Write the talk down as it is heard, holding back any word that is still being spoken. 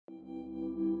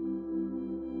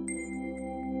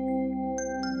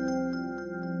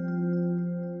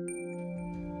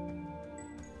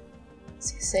Does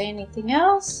he say anything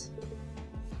else?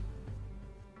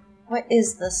 What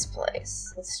is this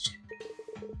place? Let's check.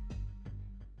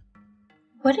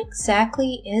 What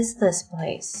exactly is this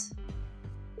place?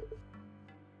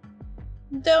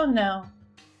 Don't know.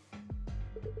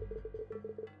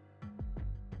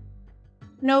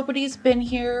 Nobody's been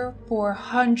here for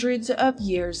hundreds of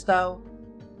years, though.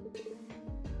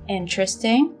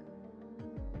 Interesting.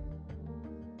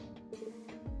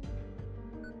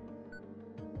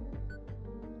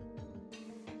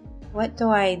 What do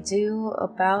I do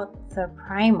about the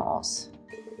primals?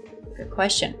 Good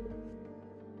question.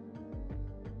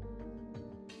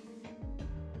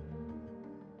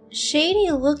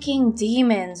 Shady looking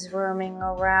demons roaming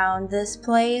around this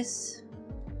place.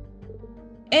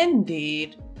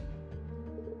 Indeed.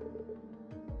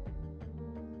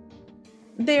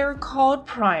 They're called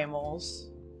primals.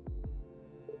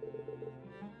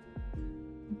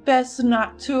 Best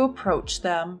not to approach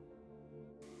them.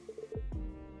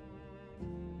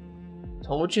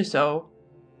 Told you so.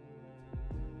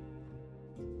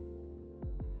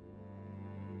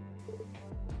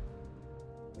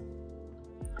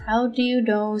 How do you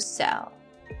know Sal?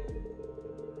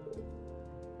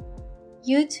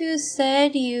 You two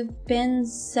said you've been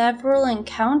several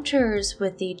encounters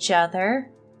with each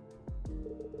other.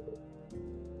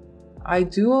 I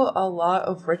do a lot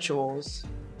of rituals.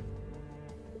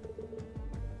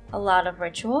 A lot of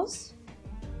rituals?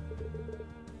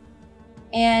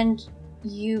 And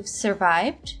you've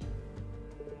survived?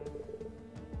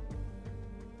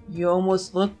 You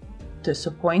almost look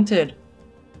disappointed.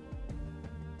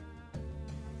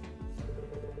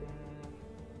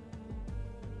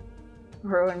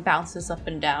 Rowan bounces up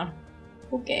and down.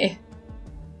 Okay.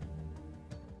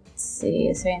 Let's see,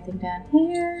 is there anything down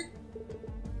here?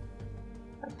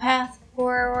 The path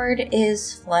forward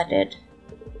is flooded.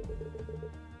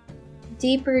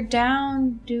 Deeper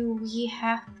down, do we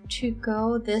have to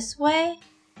go this way?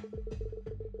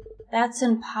 That's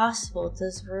impossible.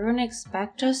 Does Rowan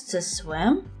expect us to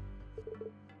swim?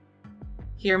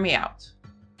 Hear me out.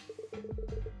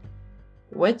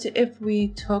 What if we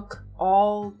took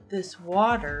all this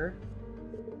water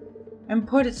and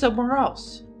put it somewhere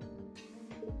else?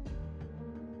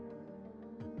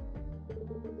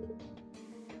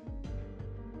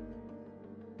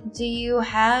 Do you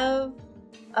have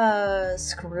a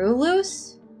screw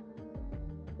loose?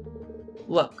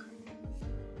 Look,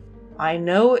 I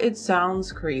know it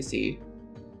sounds crazy,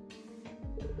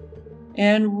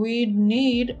 and we'd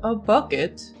need a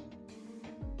bucket.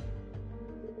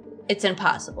 It's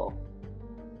impossible.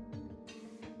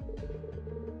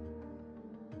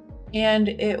 And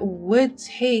it would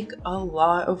take a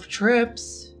lot of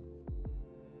trips.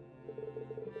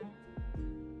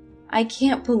 I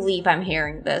can't believe I'm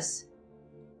hearing this.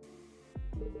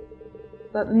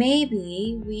 But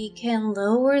maybe we can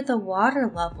lower the water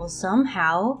level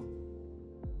somehow.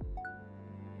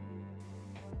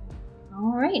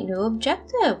 Alright, new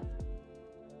objective.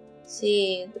 Let's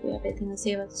see, do we have anything to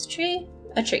say about this tree?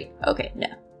 A tree. Okay, no.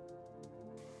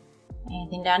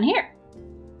 Anything down here?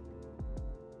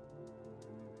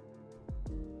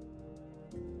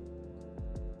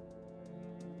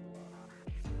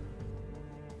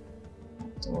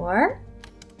 Door?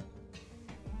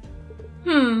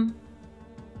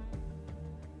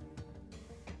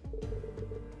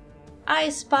 I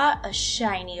spot a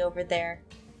shiny over there.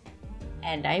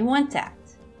 And I want that.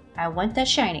 I want that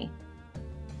shiny.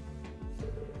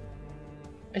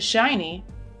 A shiny?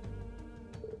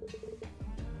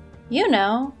 You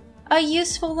know, a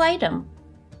useful item.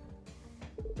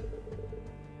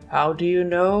 How do you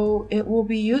know it will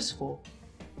be useful?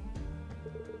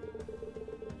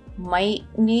 Might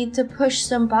need to push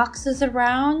some boxes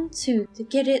around to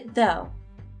get it though.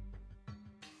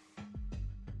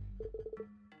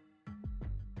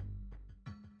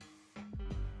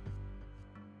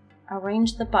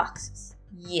 Arrange the boxes.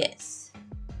 Yes.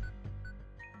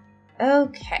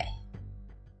 Okay.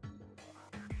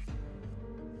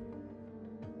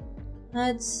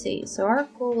 Let's see. So our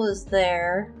goal is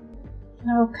there.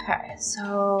 Okay,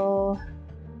 so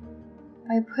if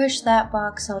I push that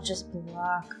box, I'll just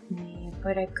block me.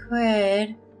 But I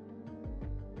could.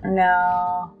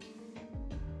 No.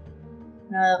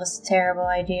 No, that was a terrible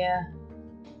idea.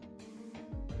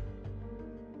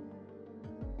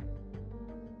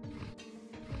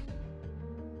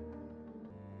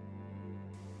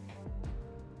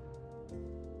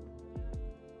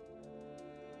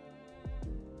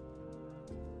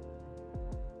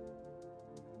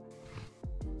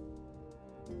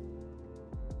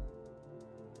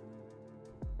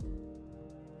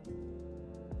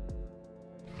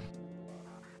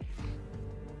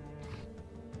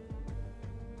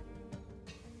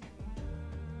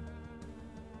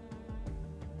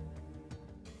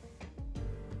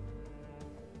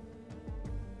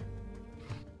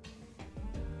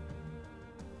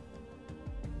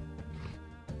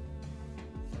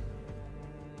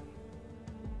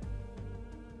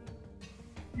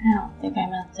 I don't think I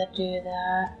meant to do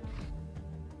that.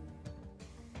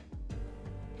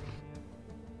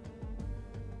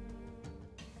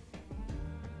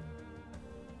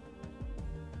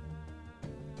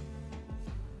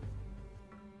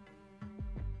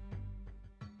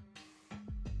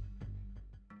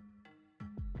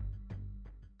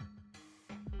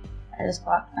 I just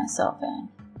locked myself in.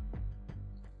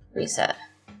 Reset.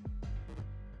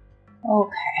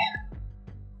 Okay.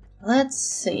 Let's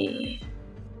see.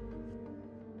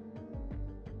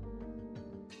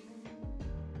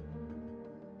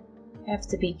 I have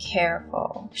to be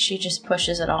careful. She just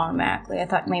pushes it automatically. I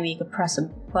thought maybe you could press a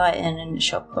button and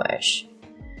she'll push.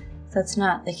 That's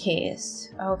not the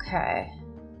case. Okay.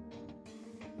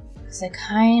 Because I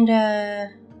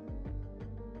kinda...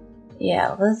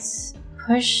 Yeah, let's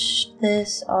push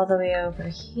this all the way over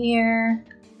here.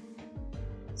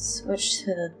 Switch to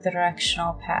the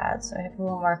directional pad so I have a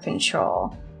little more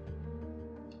control.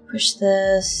 Push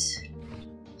this.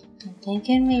 I'm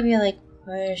thinking maybe like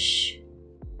push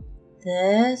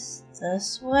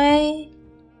this way.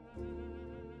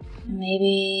 And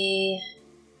maybe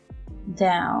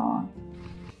down.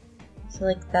 So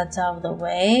like that's out of the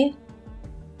way.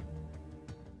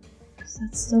 So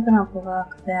that's still gonna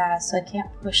block that, so I can't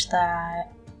push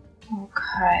that.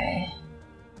 Okay.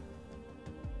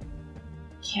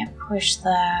 Can't push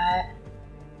that.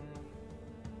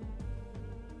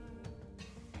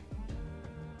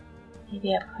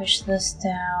 Maybe I push this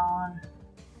down.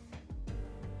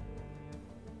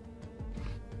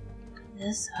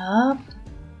 This up.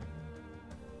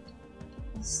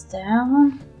 This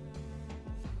down.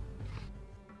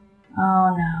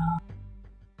 Oh no.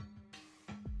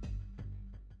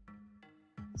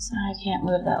 So I can't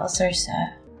move that. Let's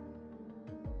reset.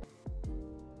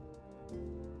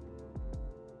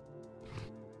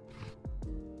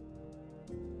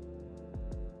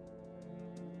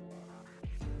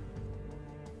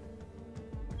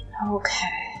 Okay.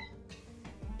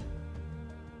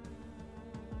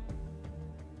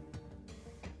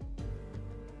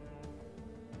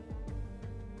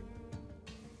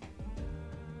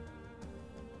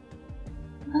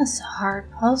 That's a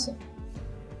hard puzzle.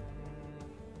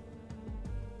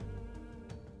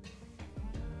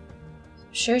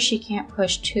 Sure she can't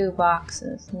push 2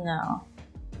 boxes. No.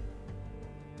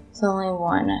 It's only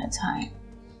one at a time.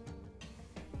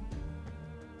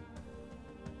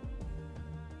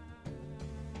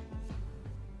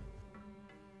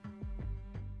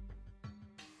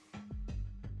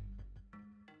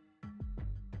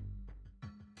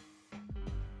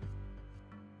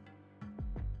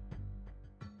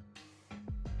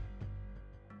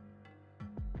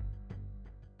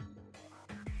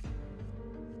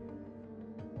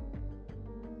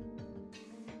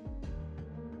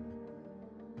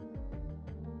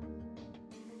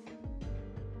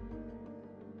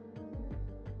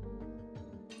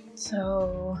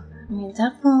 So, I mean,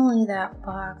 definitely that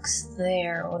box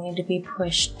there will need to be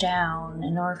pushed down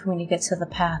in order for me to get to the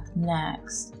path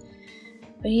next.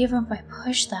 But even if I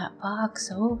push that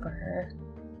box over,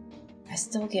 I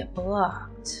still get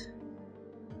blocked.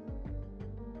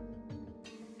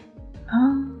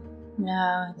 Oh,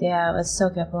 no, yeah, it would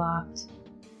still get blocked.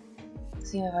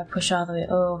 So even if I push all the way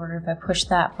over, if I push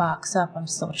that box up, I'm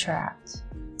still trapped.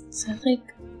 So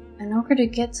like, in order to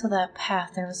get to that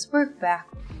path, let's work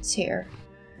backwards here.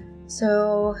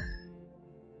 So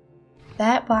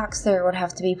that box there would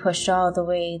have to be pushed all the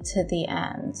way to the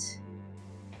end.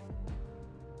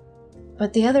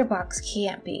 But the other box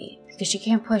can't be, because you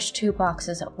can't push 2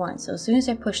 boxes at once. So as soon as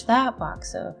I push that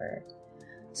box over,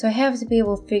 so I have to be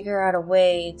able to figure out a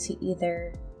way to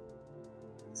either,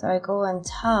 so I go on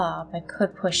top, I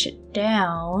could push it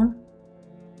down.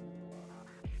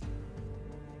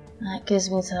 That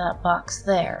gives me to that box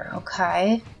there,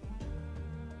 okay.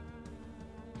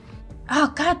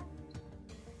 Oh god!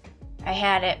 I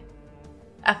had it.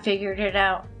 I figured it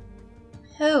out.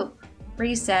 Who?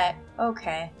 Reset.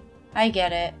 Okay. I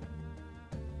get it.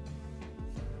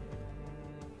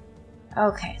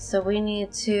 Okay, so we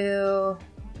need to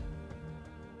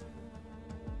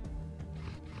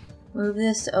move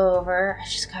this over. I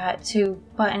just got to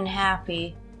button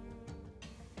happy.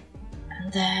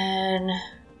 And then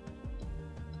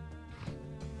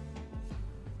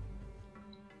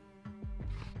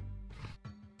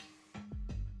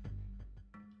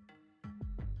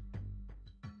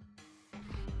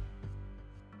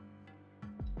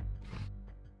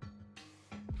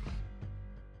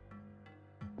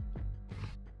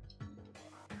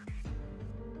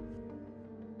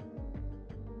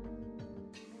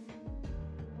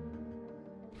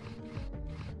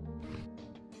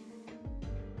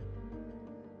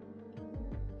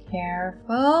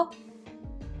Careful.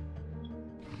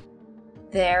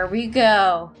 There we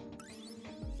go.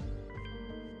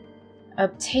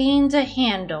 Obtained a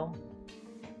handle.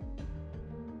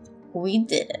 We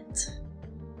did it.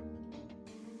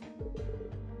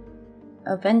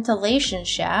 A ventilation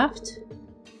shaft.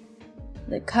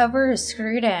 The cover is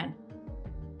screwed in.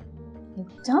 I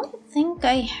don't think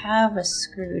I have a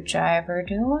screwdriver,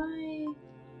 do I?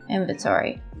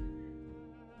 Inventory.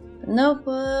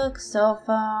 Notebook, cell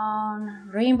phone,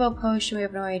 rainbow potion, we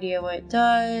have no idea what it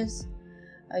does.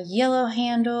 A yellow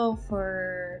handle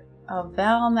for a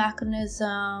valve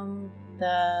mechanism.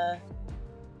 The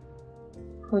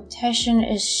quotation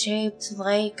is shaped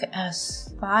like a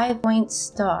 5-point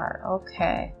star.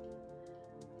 Okay.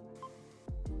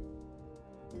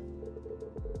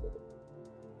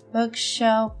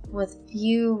 Bookshelf with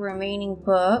few remaining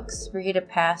books. Read a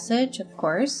passage, of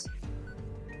course.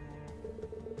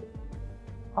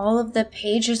 All of the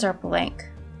pages are blank.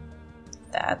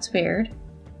 That's weird.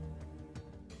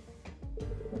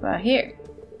 What about here?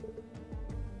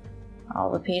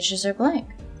 All the pages are blank.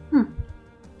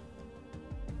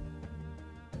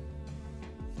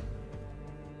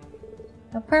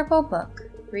 A purple book.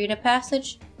 Read a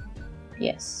passage?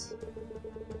 Yes.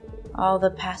 All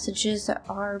the passages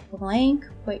are blank,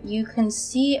 but you can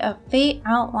see a faint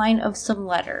outline of some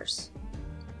letters.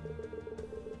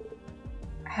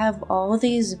 Have all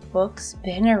these books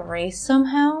been erased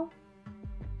somehow?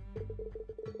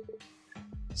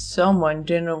 Someone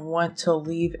didn't want to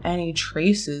leave any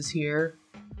traces here.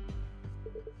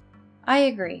 I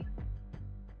agree.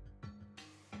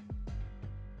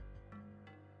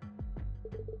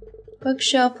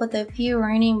 Bookshelf with a few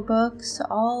remaining books.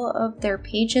 All of their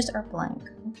pages are blank.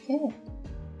 Okay.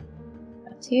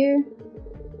 That's here.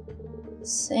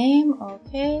 Same.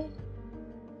 Okay.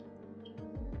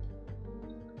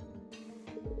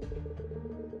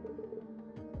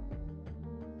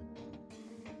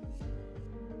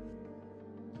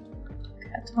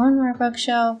 Got one more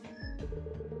bookshelf.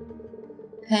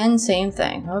 Pen, same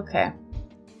thing. Okay.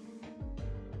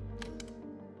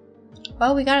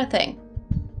 Well, we got a thing.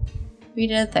 We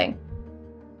did a thing.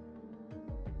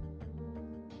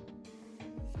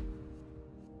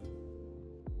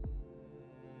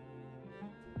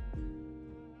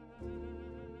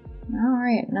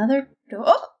 Alright, another door.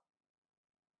 Oh!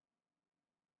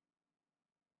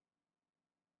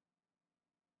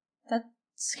 That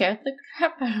scared the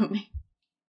crap out of me.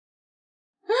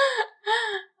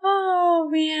 Oh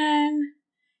man.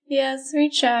 Yes, we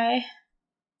try.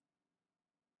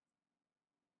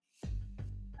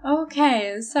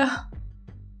 Okay, so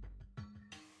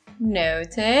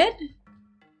noted.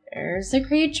 There's a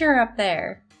creature up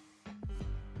there.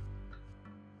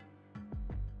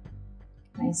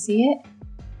 Can I see it?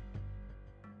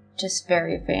 Just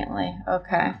very faintly.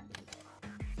 Okay.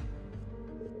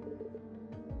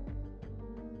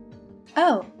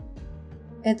 Oh.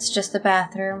 It's just a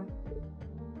bathroom.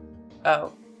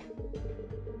 Oh.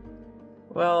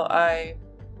 Well, I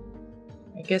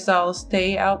guess I'll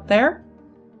stay out there.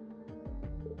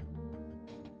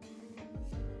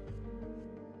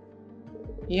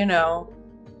 You know,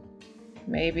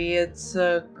 maybe it's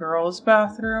a girl's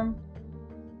bathroom.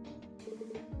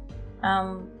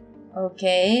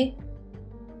 Okay.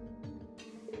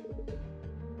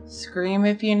 Scream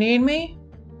if you need me.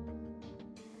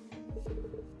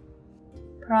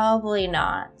 Probably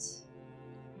not.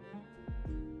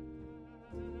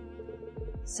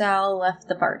 Sal left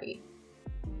the party.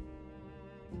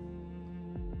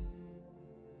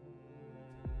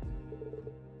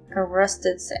 A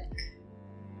rusted sink.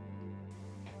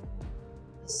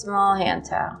 A small hand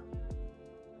towel.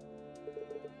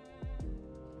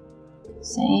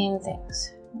 Same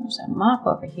things. There's a mop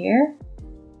over here.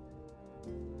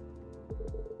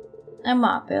 A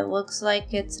mop. It looks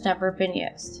like it's never been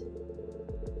used.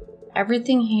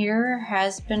 Everything here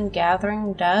has been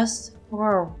gathering dust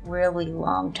for a really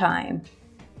long time.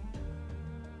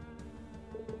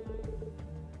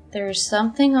 There's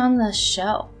something on the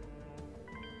shelf.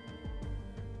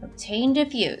 Obtain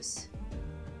diffuse.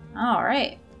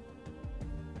 Alright.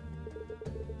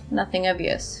 Nothing of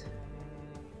use.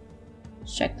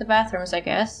 Let's check the bathrooms, I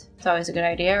guess. It's always a good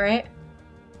idea, right?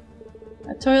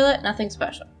 A toilet, nothing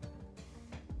special.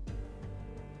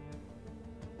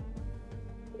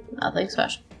 Nothing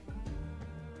special.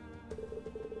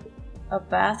 A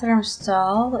bathroom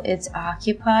stall, it's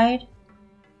occupied.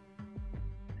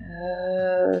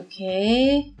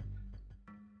 Okay.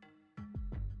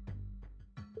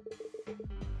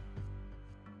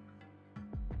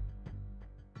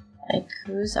 Like,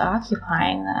 who's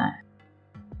occupying that?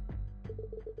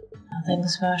 Nothing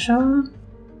special.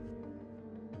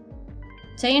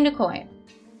 Obtained a coin.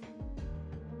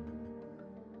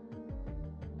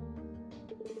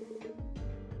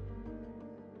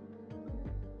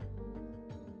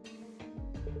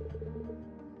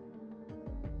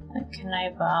 Can I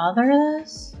bother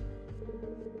this?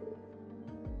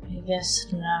 I guess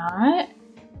not.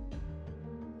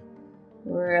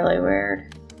 Really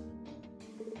weird.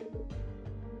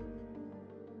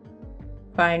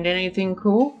 Find anything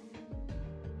cool?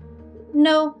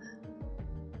 Nope.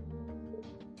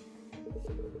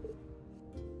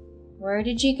 Where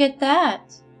did you get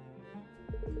that?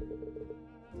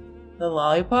 The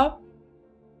lollipop?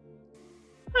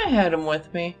 I had him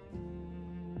with me.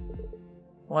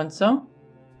 Want some?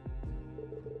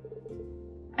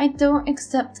 I don't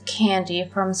accept candy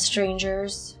from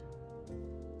strangers.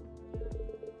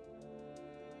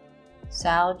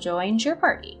 Sal joins your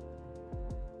party.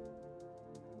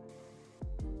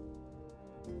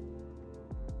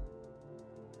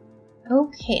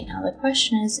 Okay, now the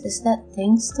question is that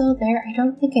thing still there? I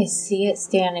don't think I see it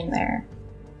standing there.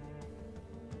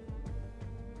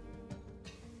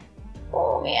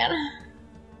 Oh man.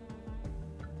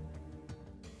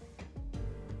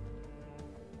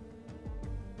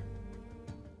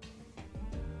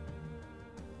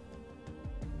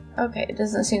 Okay, it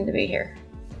doesn't seem to be here.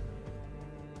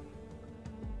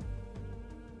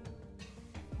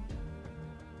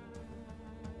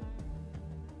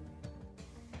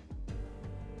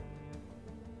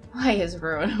 Why is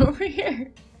Ruin over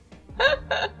here?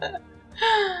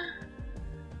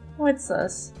 What's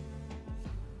this?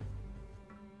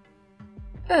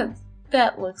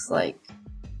 That looks like...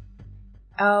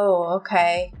 Oh,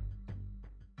 okay.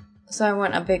 So I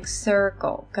want a big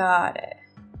circle. Got it.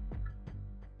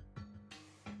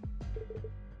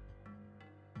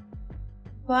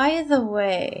 By the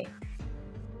way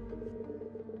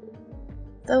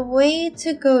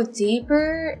to go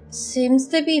deeper seems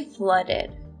to be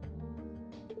flooded.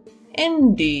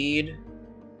 Indeed.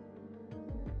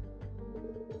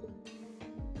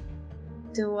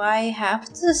 Do I have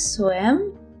to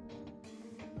swim?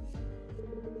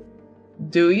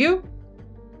 Do you?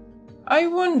 I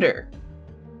wonder.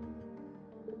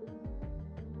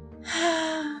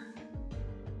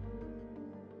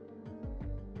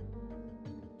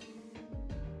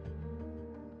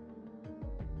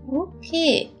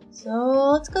 Okay, so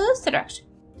let's go this direction.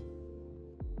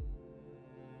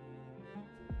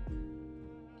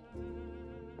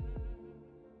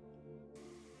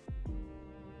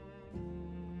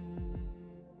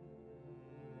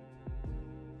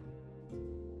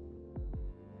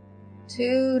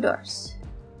 Two doors.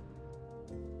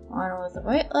 One with a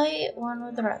white light, one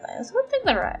with a red light. Let's go take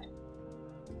the red.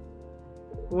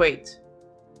 Wait.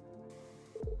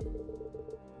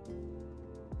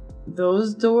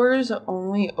 Those doors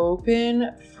only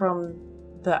open from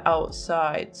the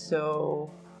outside,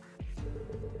 so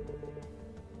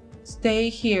stay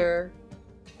here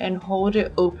and hold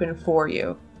it open for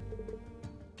you.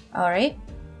 Alright.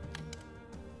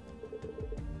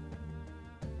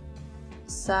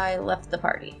 Sai left the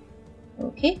party.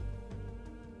 Okay.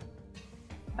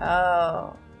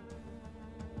 Oh.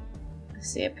 I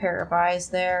see a pair of eyes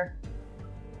there.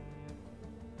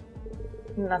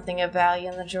 Nothing of value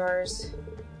in the drawers.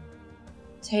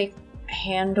 Take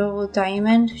handle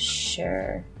diamond?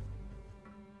 Sure.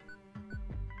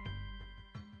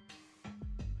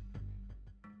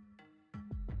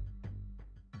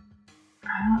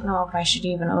 I don't know if I should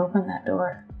even open that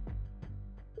door.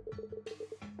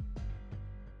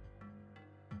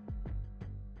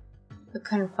 The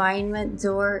confinement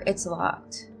door, it's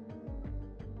locked.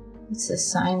 What's the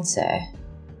sign say?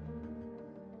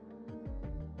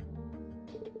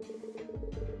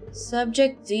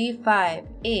 Subject D5,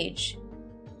 age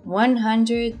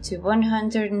 100 to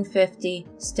 150,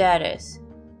 status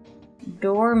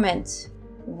dormant,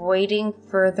 waiting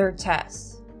further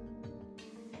tests.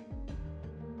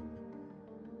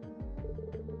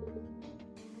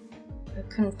 The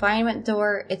confinement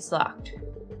door, it's locked.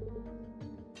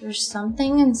 There's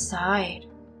something inside.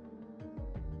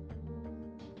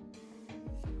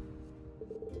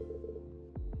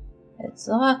 It's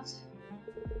locked.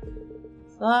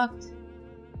 It's locked.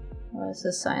 What does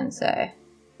the sign say?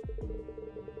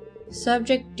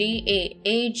 Subject D8,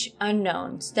 age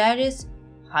unknown, status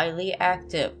highly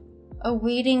active,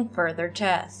 awaiting further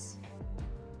tests.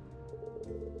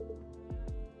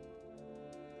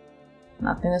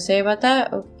 Nothing to say about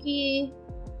that? Okay.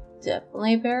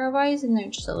 Definitely a pair of eyes and they're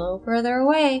just a little further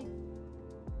away.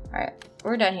 Alright,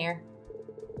 we're done here.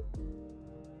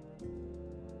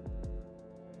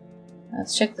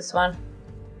 Let's check this one.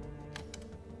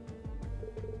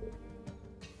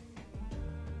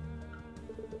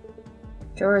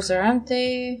 Drawers are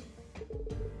empty.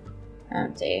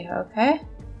 Empty, okay.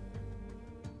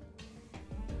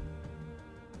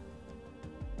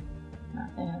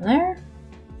 Nothing in there.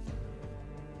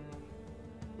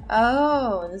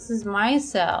 Oh, this is my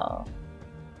cell.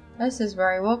 This is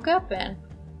where I woke up in.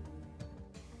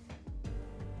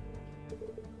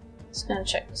 Just gonna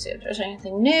check to see if there's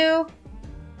anything new.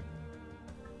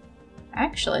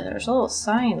 Actually, there's little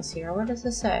signs here. What does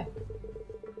this say?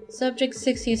 Subject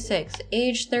 66,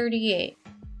 age 38.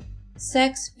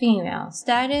 Sex female.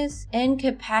 Status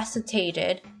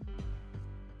incapacitated.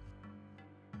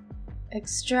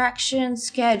 Extraction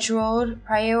scheduled.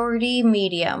 Priority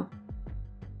medium.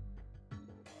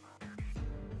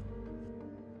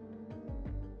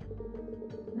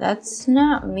 That's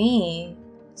not me.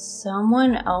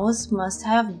 Someone else must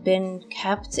have been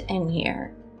kept in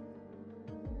here.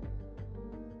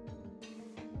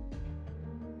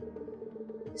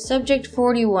 Subject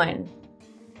 41.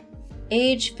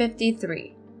 Age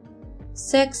 53.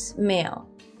 Sex male.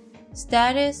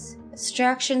 Status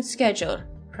extraction scheduled.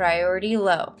 Priority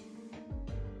low.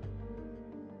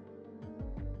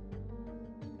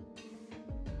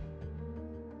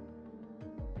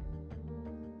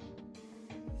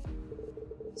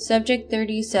 Subject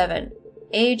 37.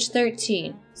 Age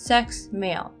 13. Sex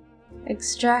male.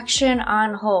 Extraction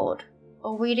on hold.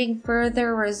 Awaiting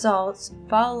further results.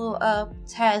 Follow-up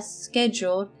test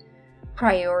scheduled.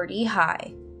 Priority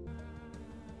high.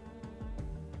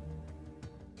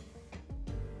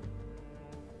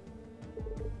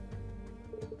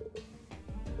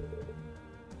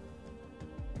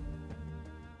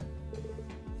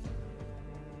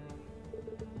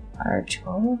 Large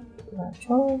hole. Large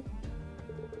hole.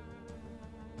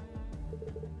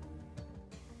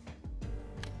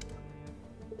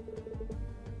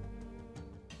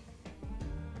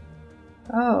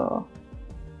 Oh.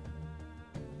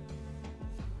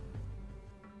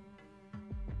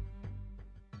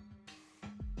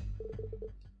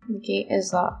 The gate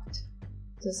is locked.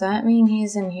 Does that mean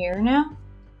he's in here now?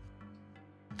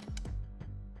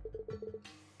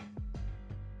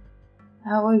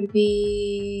 That would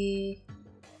be...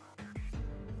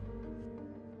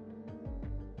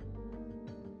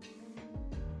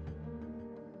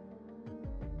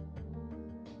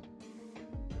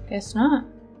 Guess not.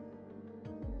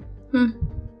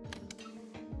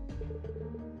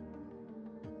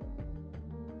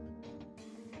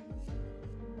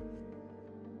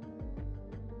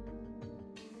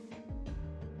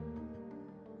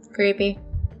 Creepy.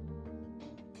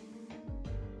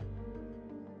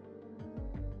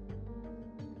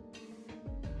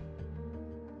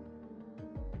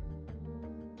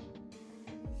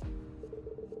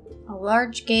 A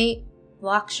large gate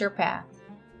blocks your path.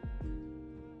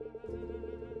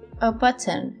 A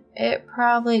button. It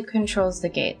probably controls the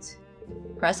gate.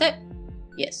 Press it?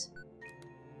 Yes.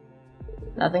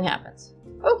 Nothing happens.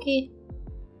 Okay.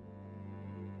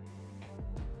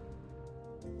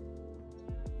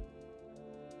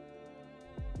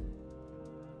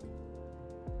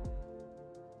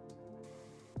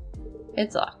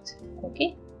 It's locked.